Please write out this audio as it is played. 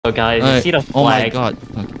So guys, you see the flag? Oh my god.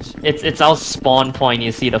 It's our spawn point.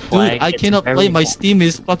 You see the flag? Dude, I cannot play. My Steam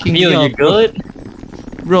is fucking Emil, you good?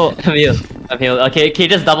 Bro. Emil. Okay, can you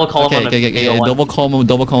just double column on the okay. Double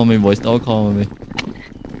column me, boys. Double column me.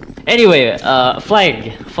 Anyway,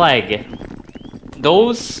 flag.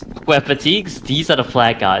 Those who have fatigues, these are the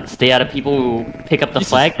flag guards. They are the people who pick up the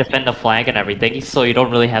flag, defend the flag and everything, so you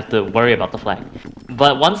don't really have to worry about the flag.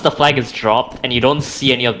 But once the flag is dropped and you don't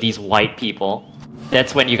see any of these white people,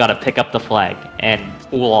 that's when you gotta pick up the flag and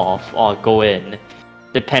pull off or go in,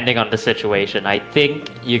 depending on the situation. I think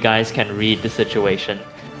you guys can read the situation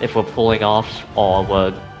if we're pulling off or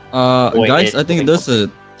we're guys, I think there's a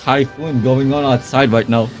typhoon going on outside right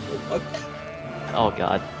now. Oh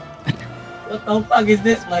god. What the fuck is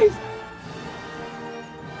this place?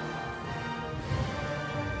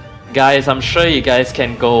 Guys, I'm sure you guys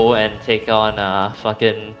can go and take on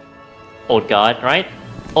fucking old guard, right?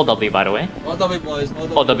 Hold W, by the way. Hold W, boys.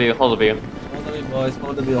 Hold W. Hold W, boys.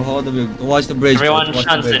 Hold W. Watch the bridge. Everyone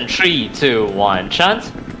chants in 3, 2, 1.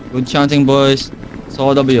 Chant. Good chanting, boys.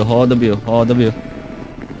 Hold W.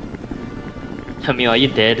 Emil, are you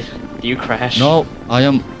dead? Do you crash? No, I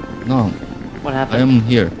am. No. What happened? I am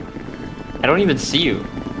here. I don't even see you.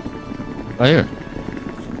 Right here.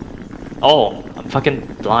 Oh, I'm fucking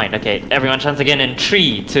blind. Okay, everyone chants again in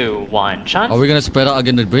 3, 2, 1. Chant. Are we gonna spread out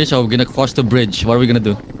again the bridge, or are we gonna cross the bridge? What are we gonna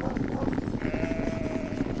do?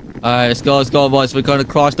 Alright, let's go, boys. We're gonna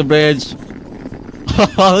cross the bridge.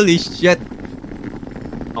 Holy shit.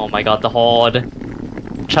 Oh my god, the horde.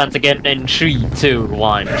 Chant again in 3, 2,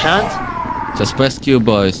 1. Chant. Just press Q,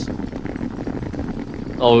 boys.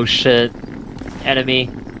 Oh shit. Enemy.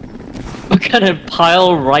 We're gonna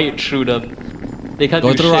pile right through them. They can't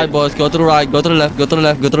Go do to the shit. right, boys. Go to the right. Go to the left. Go to the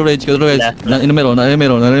left. Go to the ridge. Go to the ridge. Left. Not in the middle.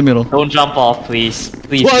 Don't jump off, please.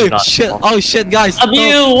 Please do Whoa, not shit. jump off. Oh shit, guys.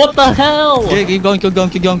 Emil, what the hell? Yeah, keep going. Do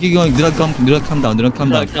not come down. Do not come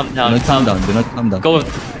down.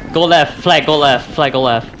 Go left. Flag, go left. Flag go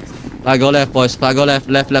left, boys. Flag go left.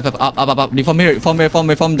 Left. Up. From here. From there,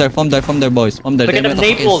 boys. From there. Look at the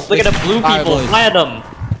Naples. Look at the blue people. Fire them.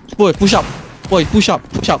 Boy, push up. Push up.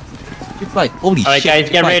 Keep flight. Holy Alright, shit. guys,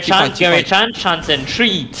 get ready to chant. Chant in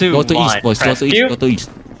 3, 2, 1. Go to east, boys. Go to east.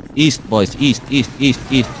 East, boys. East.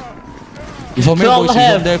 From here, boys.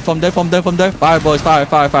 From there. Fire, boys. Fire.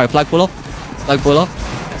 Flag pull off.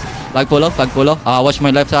 Watch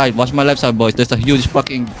my left side, boys. There's a huge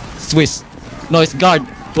fucking Swiss. No, it's guard.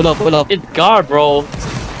 Pull up. It's guard, bro.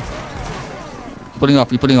 You're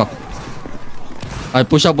pulling off. Alright,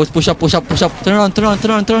 push up, boys. Push up. Turn around.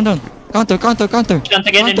 Counter. Chant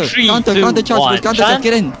again in 3, 2, Counter charge, 1. boys. Counter charge.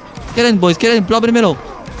 Get in, boys. Blob in the middle.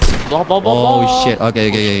 Blah, blah, blah, Oh blah. shit.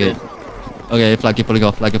 Okay. Okay, flag keep pulling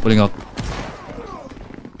off.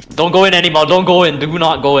 Don't go in anymore. Don't go in. Do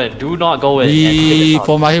not go in.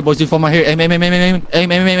 For my here, boys. For my here.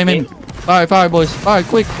 Aim. Fire, boys. Fire,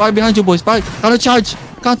 quick. Fire behind you, boys. Fire. Counter charge.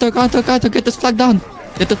 Counter. Get this flag down.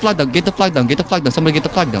 Get the flag down. Somebody get the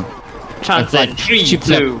flag down. Chant in 3,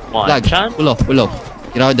 2, 1. Flag. Chant. Pull off.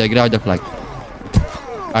 Get out there, flag.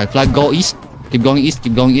 Alright, flag go east. Keep going east.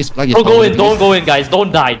 Flag is Don't go in, guys.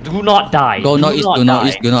 Don't die. Do not die. Go not east. Go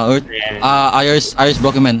not earth. Yeah. Iris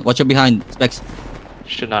broken man. Watch your behind. Specs.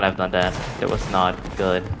 Should not have done that. It was not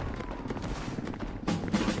good.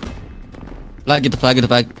 Flag, get the flag.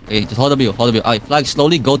 Okay, just hold W. Alright, flag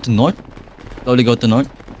slowly go to north.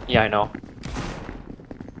 Yeah, I know.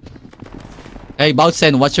 Hey,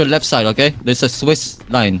 Bautsen, watch your left side, okay? There's a Swiss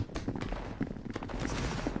line.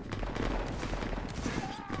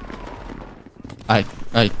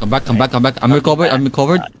 Alright, come back. I'm recovered. I'm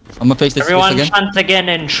gonna face this Everyone again. chant again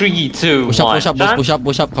in 3, 2, 1. Push up,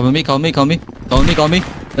 boys. Cover me.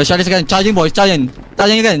 Let's try this again. Charging, boys. Charging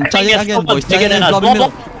again, boys. Blob in the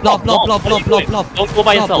middle. Blob. Don't go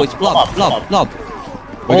by yourself. Boys. Blob.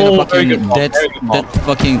 We're gonna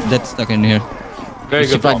fucking dead stuck in here. Very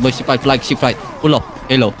good. Ship right. Pull up.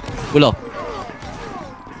 Halo. Pull up.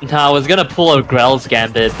 Nah, I was gonna pull a Grell's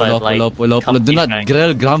Gambit, but Pull up. Do not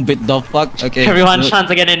grill gambit the fuck. Okay. Everyone chant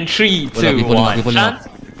again in 3, 2, 1. Chant.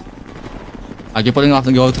 I keep pulling off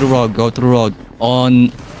and go through road.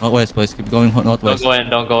 On northwest, boys. Keep going northwest.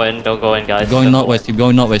 Don't go in, guys. Keep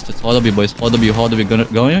going northwest. Just hold up, boys. Hold up.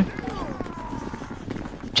 Go here.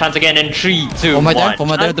 Chant again in 3, 2, For 1.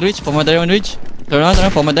 my there on reach. Turn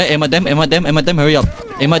around. For my there. Aim at them. Hurry up.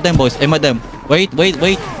 Aim at them, boys. Wait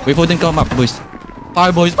for them to come up, boys.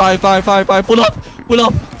 Fire, boys. Fire. Pull up.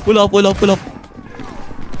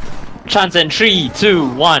 Chant in 3, 2,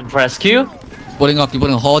 1. Press Q. Keep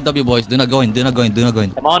pulling. Hold W, boys. Do not go in.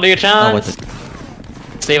 Come on, do your chance.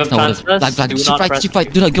 Save up transfers. Flag. Ship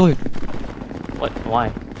right. Do not go in. What?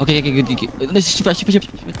 Why? Okay, good. Let's shift.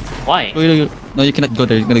 Why? No, you cannot go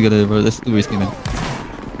there. You're gonna go there, bro. That's too risky, man.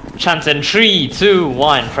 Chance in 3, 2,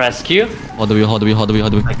 1. Press Q. Hold the wheel.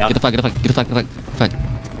 Get the flag.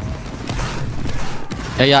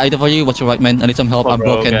 Yeah, 80 for you. Watch your right, man. I need some help. I'm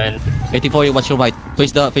broken. 80 for you. Watch your right.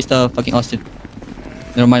 Face the fucking Austin.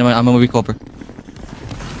 Never mind. I'm gonna recover.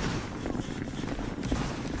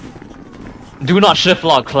 Do not shift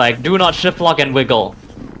lock, flag. Do not shift lock and wiggle.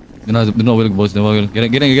 Do not wiggle, boys. No wiggle.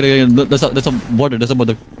 Get in. That's a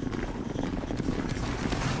border.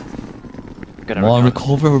 Come on,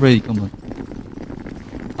 recover already. Come on.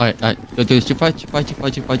 Alright. Good. Fight. Come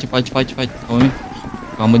on me.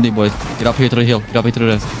 Come on, boys. Get up here to the hill. I'm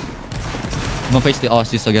gonna face the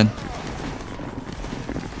Aussies again.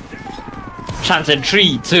 Chance in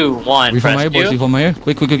 3, 2, 1. We from Press here, boys. Q. We from here.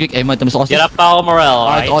 Quick. Aim at them Aussies. Get up our morale,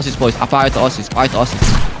 Fire at the alright? Aussies, boys. Fire at the Aussies.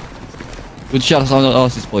 Good shots on the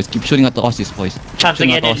Aussies, boys. Keep shooting at the Aussies, boys.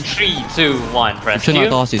 Chancing it in 3, 2, 1. Keep Press shooting at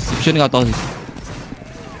the Q. Aussies. Keep shooting at the Aussies.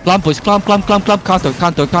 Clamp, boys. Clamp. Counter. Blob in the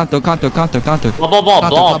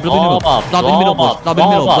middle, boys.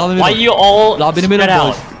 Why are you all Blob in the middle, spread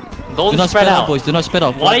out? boys. Don't Do not spread out. boys. Do not spread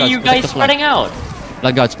out. Why Flag are you protect guys the flag. spreading out?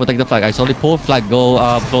 Flag guards, protect the flag. I solely pull. Flag go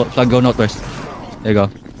northwest. There you go.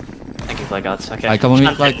 Thank you, flag gods. Okay. Alright, come on, me,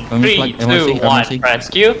 Chance flag. in Come on, me, 3, flag. 2, 1. MRC. Press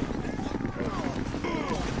Q.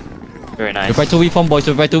 Very nice. Prepare to reform, boys.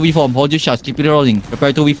 Prepare to reform. Hold your shots. Keep it rolling.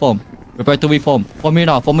 Prepare to reform. Form here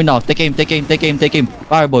now. Take aim.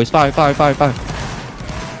 Fire, boys. Fire.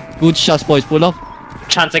 Good shots, boys. Pull up.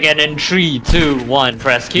 Chance again in 3, 2, 1.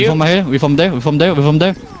 Press We Q. from here. We from there.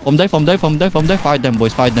 Fire them,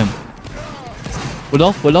 boys. Pull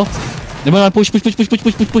off. Never push.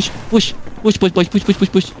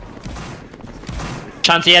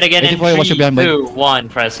 Chance yet again in 84, watch your 3, behind, boy. 2, 1.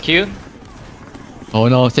 Press Q. Oh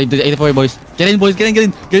no, save the 84, boys. Get in, boys. Get in. Get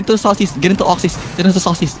into the saucies. Get into Oxys. Get into the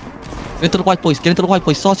saucies. Get into the white boys. Saucies.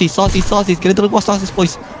 Get into the saucies,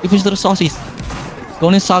 boys. You push to the saucies.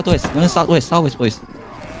 Going in southwest, boys.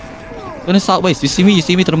 Going in southwest. You see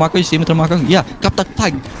me to the marker. Yeah, cap that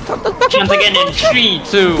flag. Chance again in 3,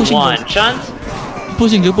 2, Pushing, 1. boys. Chance.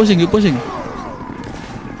 You're pushing,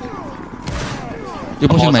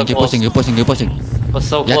 man. Keep pushing. Was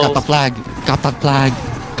so Yeah, close. cap that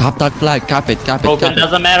flag. Cap it. Broken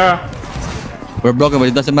doesn't matter. We're broken, but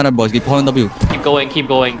it doesn't matter, boys. Keep holding W. Keep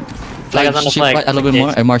going. Flag is on the Shift flag. right a little bit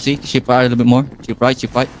more. MRC. Shift right a little bit more. Shift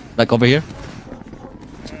right. Like over here.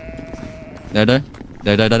 There.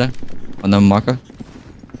 On the marker.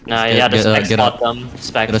 Nah, yeah, the specs get spot up. them.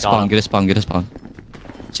 Specs Get a spawn.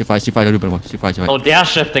 Shift right a little bit more. Shift right. Oh, they are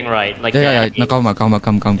shifting right. Like Yeah. No, come.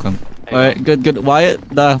 Alright, good. Why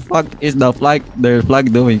the fuck is the flag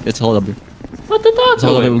doing? It's hold up. What the dog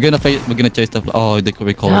So doing? we're gonna chase the flag. Oh, they could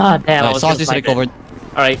recover. God damn, I was Sauce is gonna flag recovered.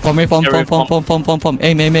 Alright. Form. Aim.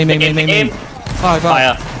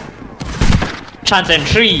 Fire. Chance in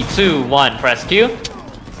 3, 2, 1. Press Q.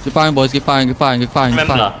 Keep firing, boys. Keep firing.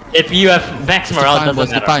 Remember, if you have max morale, it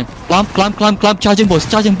doesn't matter. Climb. Charging, boys.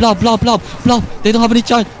 Blob. They don't have any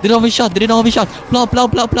charge. They don't have a shot. Blob.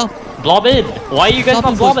 Blob in. Why are you guys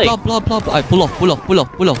not blobbing? Blob. Alright, pull off.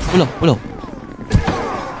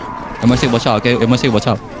 MRC, watch out, okay? Watch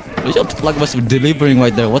out. The flag was delivering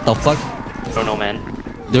right there. What the fuck? I don't know, man.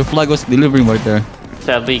 Their flag was delivering right there.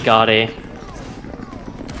 Sadly, got it.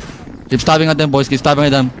 Keep stabbing at them, boys.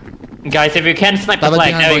 Guys, if you can snipe the Stab it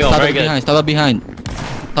flag, there you go. Very good. Stab it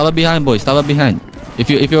behind, boys. If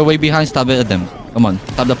you're way behind, stab it at them. Come on,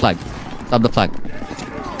 stab the flag,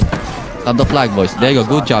 boys. There you go.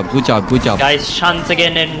 Good job. Guys, chance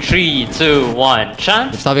again in 3, 2, 1.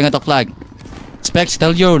 Chance. Keep stabbing at the flag. Specs,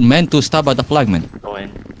 tell your men to stab at the flag, man. Go in.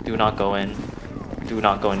 Do not go in.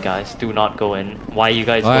 Guys. Do not go in. Why are you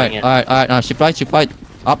guys going in? Alright. Now shift right.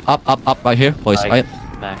 Up right here, boys. Right.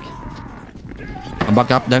 Back. Come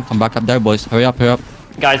back up there, boys. Hurry up.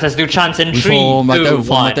 Guys, let's do chance in 3, 2, 1.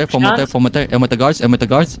 Form there. Aim at the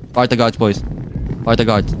guards. Fight the guards, boys.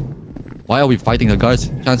 Why are we fighting the guards?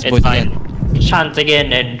 Chance, It's boys. fine. Chance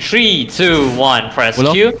again in 3, 2, 1. Press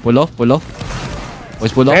Q. Pull off.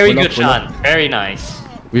 Boys, pull off. Very good chance. Very nice.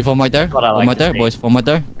 We form right there. What I like Form right to there, see. boys. Form right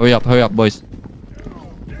there. Hurry up, boys.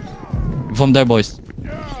 We form there, boys.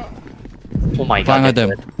 Oh my Flying god. at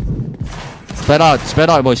them. Spread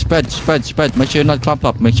out, boys. Spread. Make sure you're not clump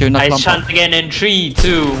up. Guys, chance again in 3,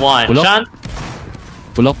 2, 1. Pull up. Chance.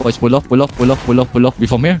 Pull off, boys. Pull off. We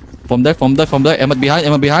from here. From there. Aim at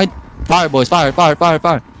behind. Fire, boys. Fire. Come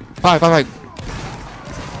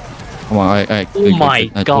on, alright. Oh my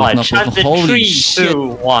god. Chance in Holy 3, shit. 2,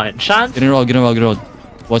 1. Chance. Get in roll.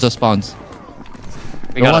 What's the spawns?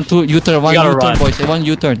 We gotta U-turn, run. boys. One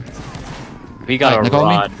U-turn. We gotta Alright, now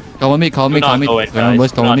run. Come with me, come with me, come with me. Come on,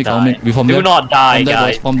 boys, come with me, come with me. We from there. Do not die, From there,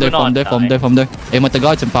 guys. boys. From there, from there, from there, from there. Aim at the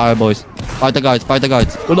guards and fire, boys. Fight the guards, fight the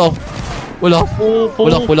guards. Pull off. Pull off. Pull off,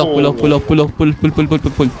 pull off, pull off, pull off, pull off,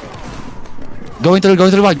 pull. Go into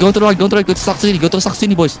the right, go to the right, go to Saxony, go to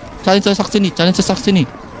Saxony, boys. Challenge to Saxony, challenge to Saxony.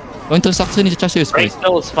 Go into Saxony to try serious, boys. Break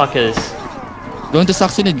those fuckers. Go into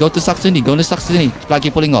Saxony, go to Saxony, go into Saxony. Flag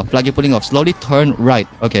you pulling off, flag you pulling off. Slowly turn right.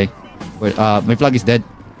 Okay. Wait, my flag is dead.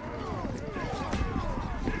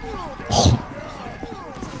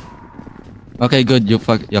 Okay, good. You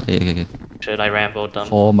fuck. Okay. Should I rambled them?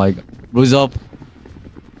 Oh my god. Bruise up.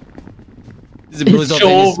 This is bruise up. It's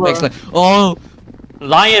over. Like, oh.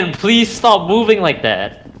 Lion, please stop moving like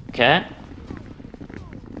that. Okay?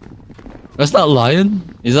 That's not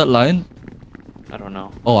lion. Is that lion? I don't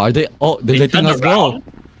know. Oh, are they? Oh, they're letting us go.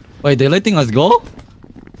 Wait, they're letting us go?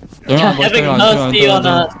 Turn around, boys, Having turn around, mercy on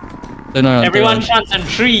us. Turn around, Everyone turn around. chants in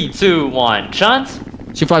 3, 2, 1. Chant.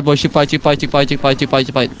 She fight, boys. She fight.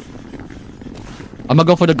 I'm gonna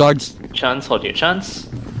go for the guards. Chance, hold your chance.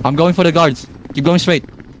 I'm going for the guards. Keep going straight.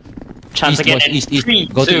 Chance East, again boys, in east, east. 3,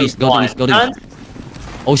 Go to 2, east, go to 1. east, go to east. Chance.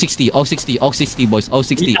 060, boys. 060, We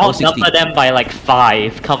 060. outnumber them by like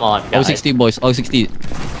 5. Come on, guys. 060, boys. 060.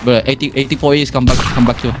 Bro, 84 years. Come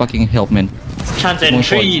back to fucking help, man. Chant in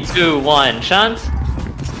 3, 2, 1. Chant.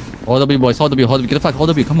 Hold W, boys. Hold W. Get the fuck. Hold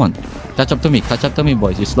W. Come on. Catch up to me,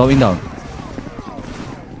 boys. You're slowing down.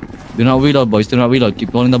 Do not reload, boys. Do not reload.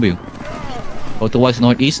 Keep going W. Go to west,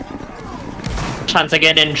 northeast. Chant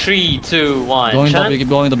again in 3, 2, 1. Going Chant. W. Keep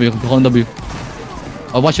going W. Keep going W.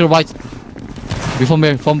 Watch your right. Be from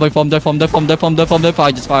there. From there.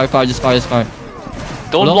 Fire. Just fire.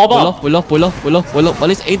 Don't blob up. Pull off.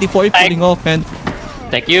 Well, it's 84 pulling off, man.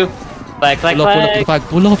 Thank you. Flag. Pull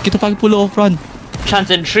off. Get the flag. Pull off. Run.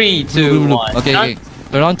 Chant in 3, 2, 1. Okay.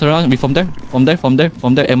 Turn around. Be from there.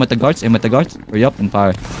 Aim at the guards. Hurry up and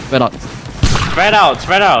fire. Spread out. Spread out.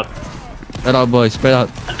 Spread out, boys. Spread out.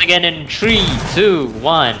 Chant again in 3, 2,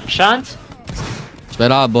 1. Chant.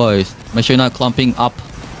 Spread out, boys. Make sure you're not clumping up.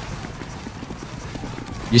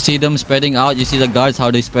 You see them spreading out? You see the guards, how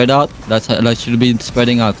they spread out? That should be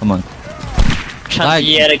spreading out. Come on. Chant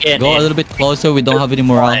yet again. Go a little bit closer. We don't have any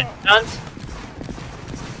morale. Chant.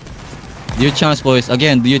 Do your chance, boys.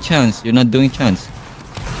 Again, do your chance. You're not doing chance.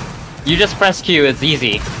 You just press Q, it's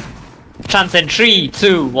easy. Chant in 3,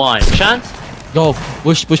 2, 1. Chant. Go.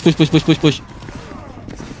 Push.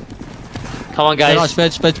 Come on, guys.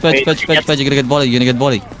 Spread. You're gonna get volley.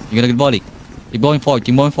 Keep going forward.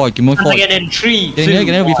 Chant again in 3, 2, Get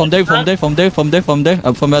in. 1. From there. From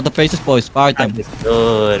the faces, boys. Fire them.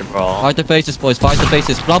 Good, bro. Fire the faces, boys. Fire the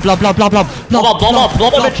faces. Blob. Blob up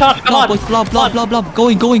and chant. Come on. Boys, blob.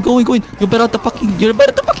 Going. You're better at the fucking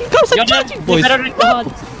guards. I'm charging, boys. You're better than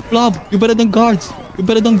God. Blob. You're better than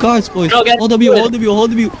guards. Boys. Go get- Hold W. Hold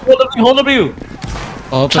W.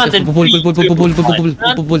 Oh, Chant in pull. 3, 2, 1.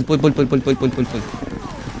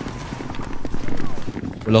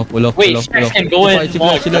 Pull off. Wait, Specs can go in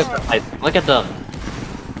more. She left. Look at them.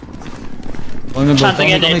 Going. Chant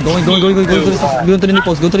again in Going. 3, 2, 1. Go to the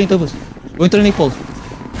nipples. Go to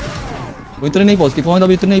the nipples. Keep on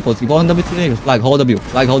W to nipples. Flag. Hold W.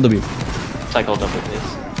 Cycle W,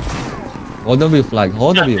 please. Hold W. Flag.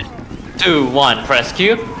 Hold W. 2, 1. Press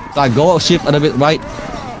Q. Flag. Go shift a little bit right.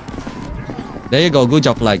 There you go. Good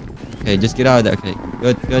job, flag. Okay, just get out of there. Okay.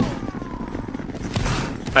 Good.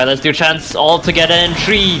 Alright, let's do chants all together in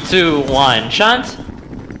 3, 2, 1. Chant.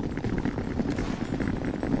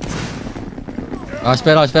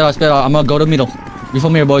 Spread out. I'm gonna go to middle. Be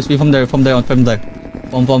from here, boys. Be from there. From there.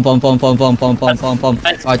 Pom. Fight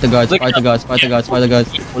the guards.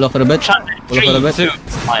 Pull off a bit. Chant in 3, 2,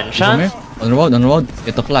 1. Chant. On the road.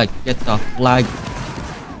 Get the flag.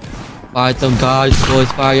 Fight the guards,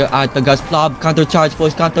 boys. Fire at the guards. Blob. Counter charge,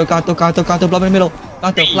 boys. Counter. Blob in the middle.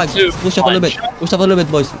 Counter. Flag. Push up a little bit,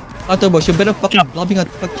 boys. Counter, boys. You better fucking blobbing at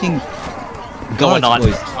fucking guards,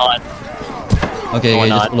 boys. Okay,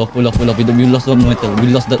 just pull off. We lost the momentum. We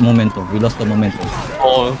lost that momentum.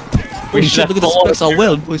 Oh, Holy shit, look at the specs are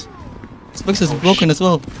well, boys. Specs is broken as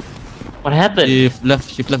well. what happened? Shift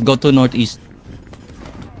left, go to northeast.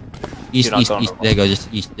 East. There you go, just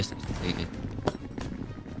east. Okay.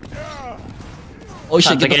 Oh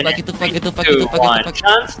shit, get the flag.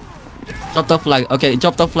 Chant. Drop the flag. Okay,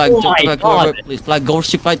 drop the flag. Oh my God. Please, flag, go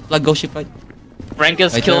ship fight.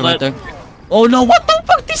 Rankus Right killed there, it. Oh no, what the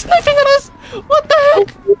fuck? They're sniping at us! What the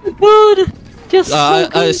heck? Good. They're so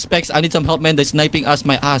good. Specs, I need some help, man. They're sniping us,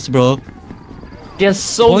 my ass, bro. They're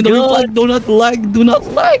so Oh, good. do not lag.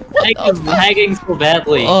 What Hank the is fuck? lagging so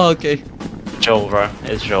badly. Oh, okay. It's over.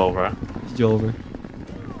 It's over.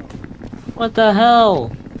 What the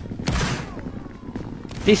hell?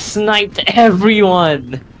 They sniped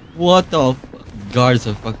everyone. What the guards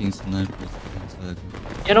are fucking snipers.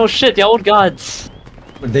 You know, shit, the old gods.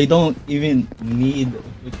 But they don't even need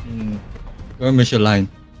a freaking skirmisher line.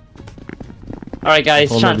 Alright, guys,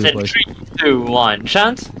 Hold chance on, in boys. 3, 2, 1.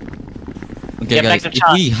 Chance. Okay, Get guys. back to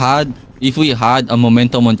chance. If we had a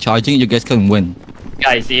momentum on charging, you guys can win.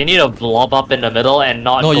 Guys, you need to blob up in the middle and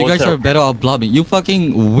not No, go you guys to... are better at blobbing. You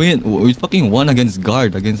fucking win. You fucking won against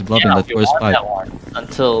guard against blob in Yeah, that we first won fight. that one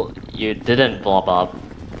until you didn't blob up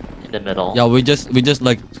in the middle. Yeah, we just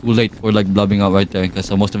like too late for like blobbing out right there because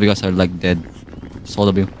most of you guys are like dead. Just all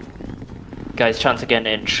of you. Guys, chance again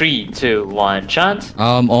in 3, 2, 1. Chance.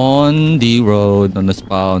 I'm on the road on the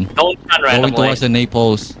spawn. Don't run Going randomly. towards the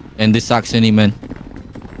Naples and this Saxony man.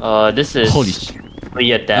 This is... Holy shit.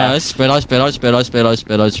 Really a death. Spread out. You're gonna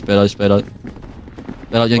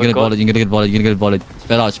get volleyed. You're gonna get volleyed.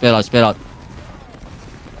 Spread out.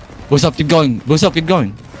 Boost up, keep going.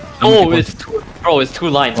 Oh, it's two... Bro, it's 2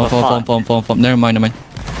 lines. Form. Never mind.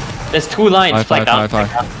 There's 2 lines. Fire.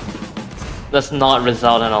 Does not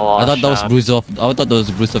result in a loss. I thought that was bruised off. I thought that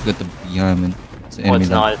was bruised off at the behind, man. It's an Oh, enemy it's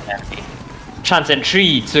now. not. It's empty. Chance in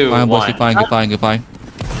 3, 2, Fine, boys, 1. keep fine.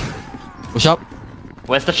 Push up.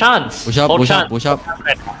 Where's the chance? Push up. Hold chance.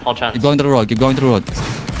 Hold chance. Keep going to the road.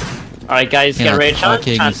 Alright, guys, get ready. Chance.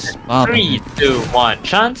 okay, Chance. he's up. 3, 2, 1.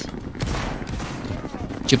 Chance.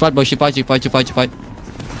 She fight, boys. She fight.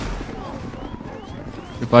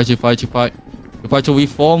 You fight to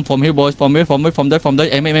reform from here, boys. From there. Aim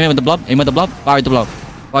at the blob. Fire the blob, boys.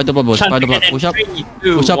 Fire the blob. Push up. 3,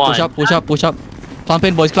 2, 1. Push up. Clamp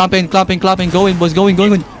in, boys. Clamp in. Go in, boys. Going.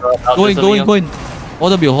 Hold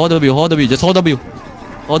W. Just hold W.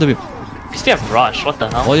 We still have rush. What the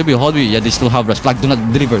hell? Hold W. Yeah, they still have rush. Flag, do not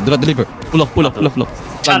deliver. Pull off. Flag,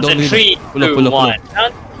 Chance don't in deliver. 3, Pull 2, off. 1.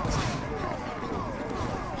 Chance.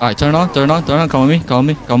 Alright, turn on. Come with me. Come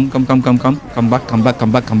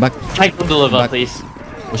back. Try to deliver, Back. please.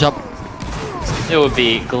 Push up. It would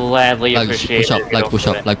be gladly appreciated. Push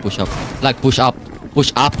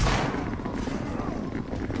up.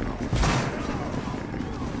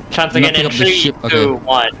 Chance Do not again pick in up the 3, ship. 2, Okay.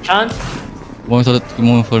 1. Chance. Going for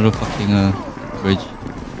the fucking bridge.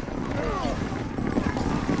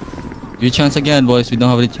 Give you chance again, boys. We don't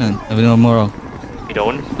have any chance. Have no moral. We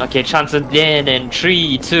don't. Okay, chance again in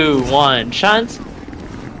 3, 2, 1. Chance.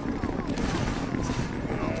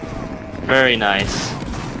 Very nice.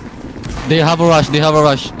 They have a rush.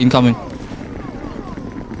 Incoming.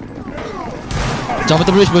 Jump at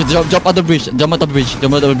the bridge, boys. Jump at the bridge.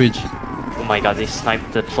 Oh my god, they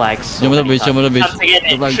sniped the flags. So Jump at the many bridge. times. Chance again in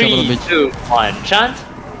Jump at 3, the 2, 1. Chance.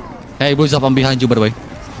 Hey, boys, up. I'm behind you, by the way.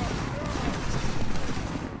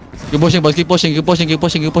 Keep pushing, boys. Keep pushing. Oh,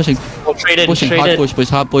 traded.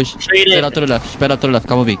 Hard push. Traded. Spread out to the left.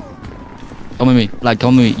 Come with me. Like,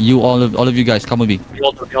 come with me. All of you guys, come with me.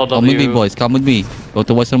 Come with me, boys. Come with me. Go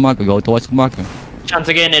towards the marker. Chance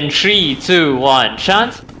again in 3, 2, 1.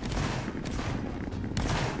 Chance.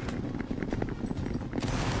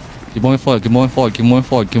 Keep moving forward.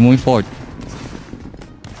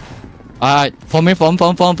 Alright, form. Aim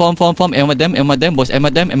at them, boys. Aim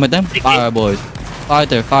at them. Fire, boys. Fire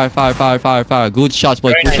there. Fire. Good shots,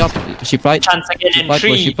 boys. Very Push nice. up. She fight. Chance again in Boys,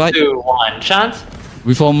 3, she fight. 2, 1. Chance.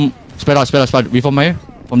 Reform. Spread out. Reform here.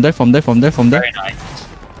 From there. Very nice.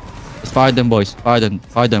 Just fire them, boys. Fire them.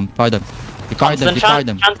 Fire them. Chance in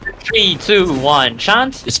 3, 2, 1.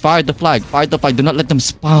 Chance. Just fire the flag. Do not let them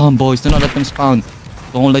spawn, boys. Don't let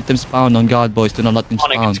them spawn on God, boys. Do not let them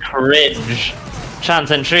Sonic spawn. is cringe.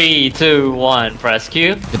 Chance in 3, 2, 1. Press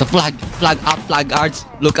Q. Get the flag up, flag guards.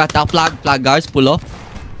 Look at that flag guards. Pull off.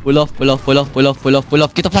 Get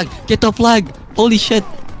the flag. Holy shit.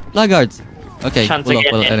 Flag guards. Okay, Chance pull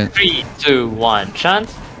again in off. 3, 2, 1.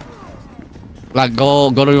 Chance. Flag,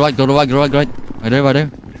 go to the right. Right there.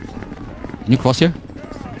 Can you cross here?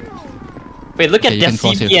 Wait, look at Okay, you their can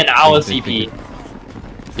cross CP here. and our Wait. CP.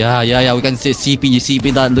 Yeah. We can see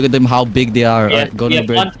CP that. Look at them, how big they are. Yeah, Alright, go we to the have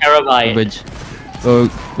bridge. 1 terabyte. Bridge. So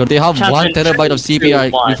they have Chance 1 in terabyte of 3, CP. 2,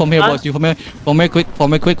 Alright, 1. you from here, boys.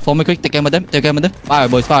 Form here quick. Take aim at them. Fire,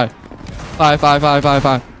 boys. Fire.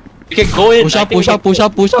 You can go in. Push I up. think we can- CP,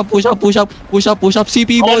 Hold boys. in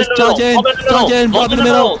the Charge middle, in. hold in the Drop in middle, the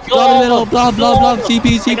middle. go. Blah.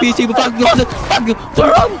 CP. Flag.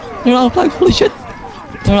 Turn around. Flag. Holy shit.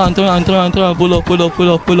 Turn around. Pull up. Break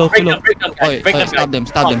them, guys. Break them, Stab them.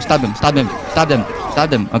 guys. Stab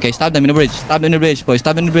them. Okay, stab them in the bridge. Boys.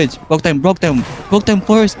 Stab them in the bridge. Broke them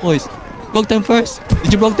first, boys. Broke them first.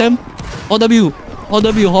 Did you broke them? Hold W,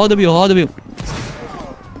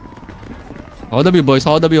 boys.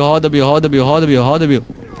 Hold W.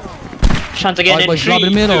 Chance again in Boys, 3, blob in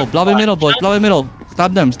the middle, 2, 1. boys. Blob in the middle.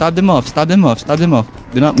 Stab them. Stab them off. Stab them off. Stab them off.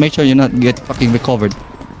 Do not make sure you're not get fucking recovered.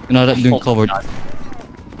 You're not doing covered.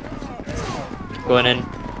 Going in.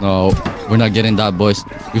 No, we're not getting that, boys.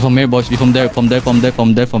 We from here, boys. We from there. From there. From there.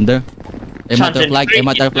 From there. From there. Aim at the flag. Aim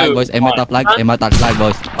at the flag, boys. Aim at the flag. Aim at that flag,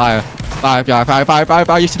 boys. Fire. Fire. Fire. Fire. Fire. Fire.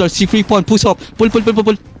 Fire. You see the C3 point. Push up. Pull. Pull. Pull. Pull.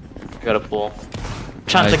 Pull. Gotta pull.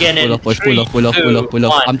 Chance again pull in. up, boys. Pull up. Pull up. Pull up. Pull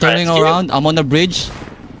up. I'm turning around. I'm on the bridge.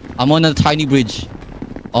 I'm on a tiny bridge.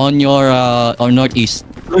 On your northeast.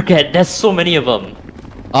 Look at, there's so many of them.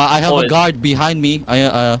 I have a guard behind me.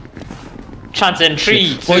 Chance in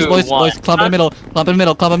 3, 2, boys, 1. boys, clump in the middle, clump in the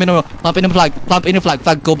middle, clump in the middle, clump in the flag, clump in the flag,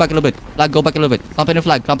 flag, go back a little bit, flag, go back a little bit, clump in the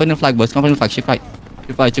flag, boys, clump in the flag, shift right,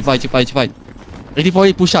 shift right, shift right, shift right, shift right.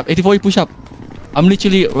 84, push up, 84, push up. I'm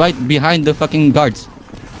literally right behind the fucking guards.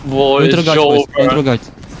 Boys, going to the guards, boys, going to the guards.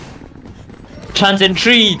 Chance in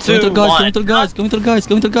 3, 2, 1. Going to the guards, going to the guards,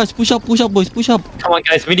 going to the guards, push up, boys, push up. Come on,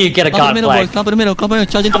 guys, we need to get a guard flag. Clump in the middle, clump in the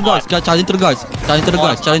middle, charge into the guards, charge into the guards, charge into the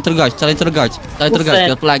guards, charge into the guards, charge into the guards, charge into the guards,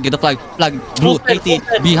 get the flag, flag, blue 80,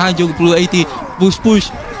 behind you, blue 80, push,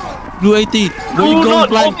 blue 80, where you going,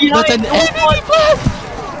 flag, that's an enemy flag!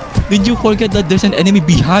 Did you forget that there's an enemy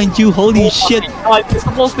behind you? Holy shit! God, we're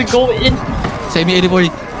supposed to go in. Save me, 84,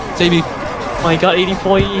 save me. Oh my god,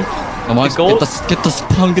 84. Come on, get the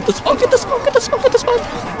spawn, get the spawn, get the spawn, get the spawn, get the spawn, get the spawn.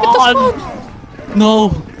 No.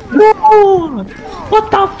 No! What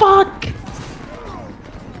the fuck?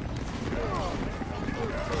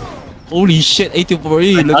 Holy shit, 84,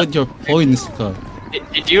 look at your points.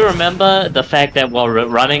 Did you remember the fact that we're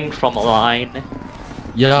running from a line?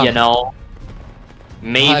 Yeah. You know?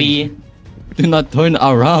 Maybe. Do not turn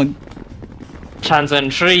around. Chance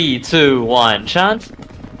in 3, 2, 1. Chance?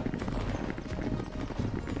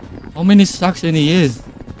 How many stacks in he is?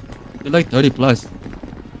 They're like 30 plus.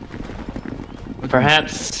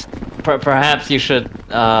 Perhaps you should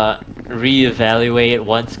reevaluate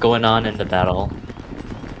what's going on in the battle.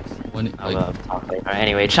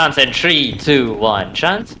 Anyway, chance in 3, 2, 1.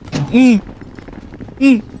 Chance?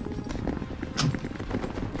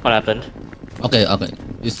 What happened? Okay.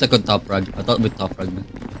 You second top frag. I thought we top frag, man.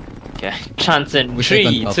 Okay. Chance in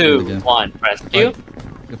 3, 2, 1. Press Q.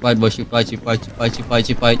 You fight, boys. You fight. You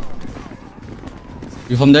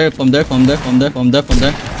from there. Volley. Fire.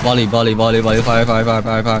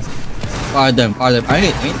 Fire them. I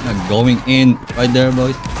ain't not going in. Right there,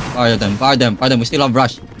 boys. Fire them. We still have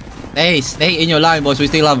rush. Stay in your line, boys. We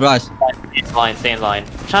still have rush. Stay in line.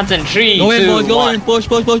 Chance in 3, 2, 1. Go in, boys.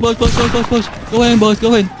 Go in. Push. Go in, boys.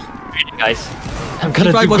 Go in. Guys. I'm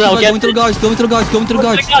gonna go into the guards. Go into the guards. Go into the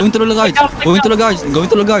guards. Blow in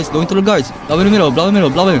the middle. Blah.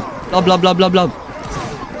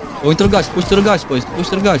 Go into the guards. Push to the guards, boys. Push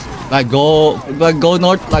to the guards. Go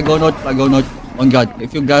north. On guard.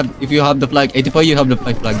 If you have the flag, 84, you have the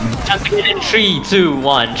flag, man. Chance in 3, 2,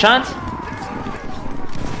 1. Chance.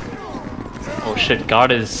 Oh shit,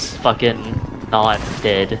 guard is fucking not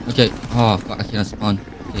dead. Okay. Oh fuck, I can't spawn.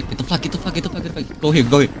 Okay, get the flag. Go here.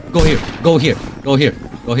 Go here. Go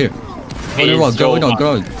the wall.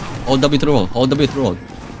 Go. Hold W to the wall.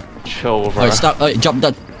 Show over. Alright, stop. Drop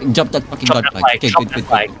that fucking guard flag. Okay, good.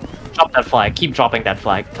 Drop that flag. Keep dropping that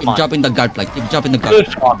flag. Come on. Keep dropping the guard flag. Good job.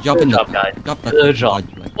 Drop Good job, guys. Drop that Good job. guard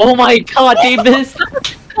flag. Oh my god, they missed.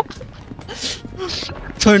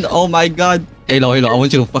 Oh my god. Halo, I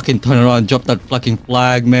want you to fucking turn around. Drop that fucking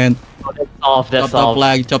flag, man. Oh, that's off. That's off.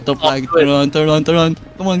 Drop the flag. Turn on. Come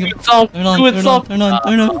on, it's off. Turn on.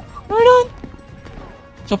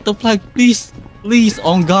 Drop the flag, please.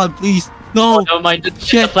 On God, please. No. Oh, never mind. Just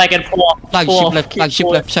shit. The flag and pull off. Ship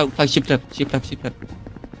left.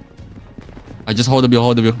 I just hold the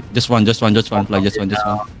view. Just run. Flag, just run.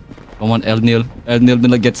 Come on, El Nil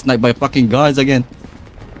gonna get sniped by fucking guards again.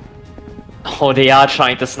 Oh, they are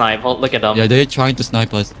trying to snipe. Oh, look at them. Yeah, they're trying to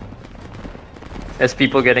snipe us. There's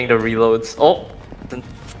people getting the reloads. Oh,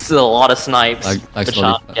 still a lot of snipes. Flag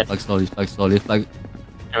slowly.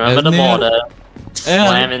 Remember the border.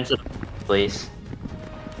 Slam into the place.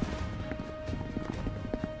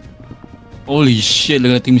 Holy shit,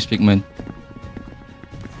 look at the team speak, man.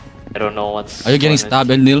 I don't know what's... Are you getting stabbed,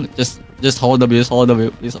 El Nil? Just hold W.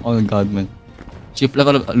 Please, oh my god, man. Shift left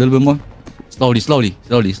a little bit more. Slowly.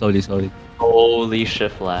 Holy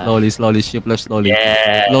shift left. Slowly, shift left, slowly.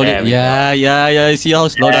 Yeah. Slowly. Yeah. See how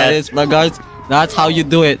slow that is, my guys? That's how you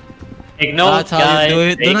do it. Take notes, That's how you do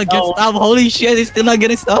it. Do not get stabbed. Holy shit, he's still not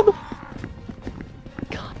getting stabbed.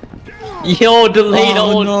 Yo, delayed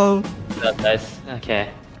old. No. Nice. Okay.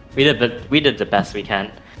 We did the best we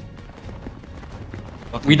can.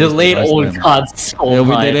 We delayed old gods so much. Yeah,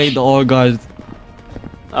 we delayed the old gods.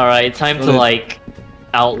 Alright, time to like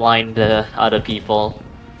outline the other people.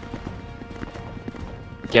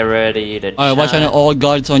 Get ready to. Alright, watch out all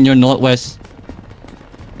guards on your northwest.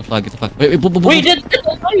 The flag, the flag. Wait, Wait, that's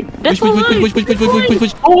the light! That's the light!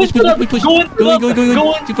 push. Go.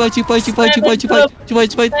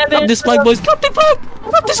 Fight. Cap this flag, boys. Cap the flag.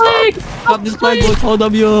 Cap this flag, boys. Hold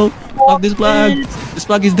up, yo. Cap this flag. This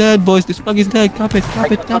flag is dead, boys. This flag is dead. Cap it.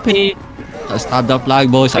 Stop the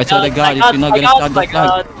flag, boys. I swear to God, if you're not gonna stop the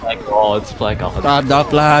flag. It's flag on. Stop the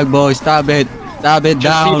flag, boys. Stop it. Stop it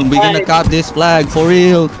down. We're gonna cap this flag for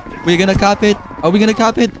real. We're gonna cap it. Are we gonna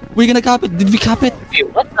cap it? We're gonna cap it. Did we cap it? Wait,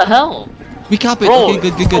 what the hell? We cap it. Bro, Okay,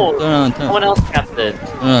 good. bro, Turn. Someone else capped it.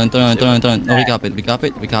 Turn. No, we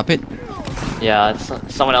cap it. Yeah,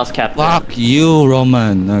 someone else capped it. Fuck you,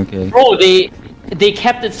 Roman. Okay. Bro, they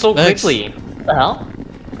kept it so Specs. quickly. What the hell?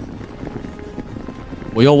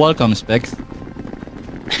 Well, you're welcome, Specs.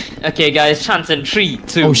 Okay, guys, chance in 3,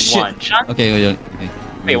 2, Oh shit. 1. Chance. Okay.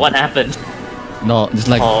 Wait, what happened? No, it's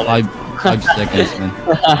like Oh. 5 seconds, man.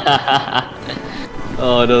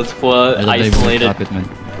 Oh, those poor I don't isolated. Cap it, man.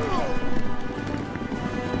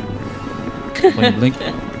 Point blink.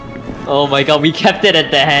 Oh my god, we kept it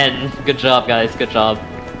at the end. Good job, guys. Good job.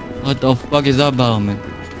 What the fuck is that about, man?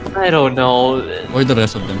 I don't know. Where are the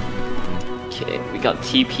rest of them? Okay, we got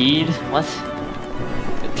TP'd. What?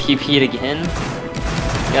 TP'd again?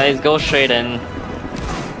 Guys, go straight in.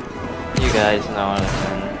 You guys know.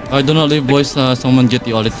 I do not leave, boys. Someone get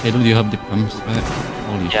the audit table. Do you have the premise? Right?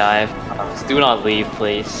 Holy shit. Yeah, I have. Do not leave,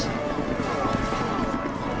 please.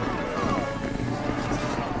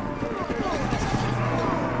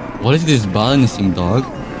 What is this balancing, dog?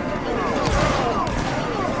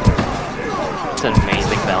 It's an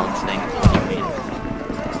amazing balancing. What do you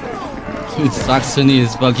mean? Dude, Saxony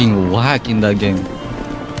is fucking whack in that game.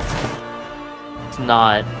 It's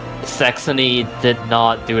not. Saxony did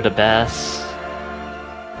not do the best.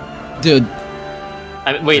 Dude,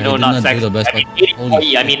 I mean, wait, Yeah, no, he did not not do Saxony. the best, I mean but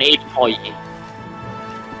holy 84E. I mean 84E.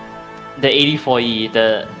 The 84E,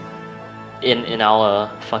 the in our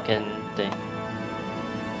fucking thing.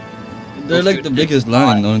 they're like the biggest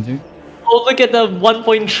line, aren't you? Oh, look at the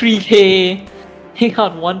 1.3k. He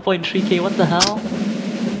got 1.3k. What the hell?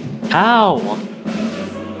 How?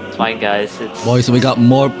 It's fine, guys. It's Boys, we got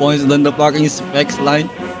more points than the fucking Specs line.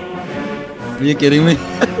 Are you kidding me?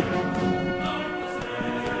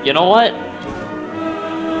 You know what?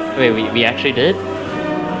 Wait, we actually did?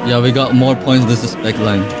 Yeah, we got more points than the Spec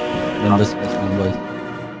line than the Specs line, boys.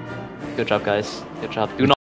 Good job, guys. Good job. Do not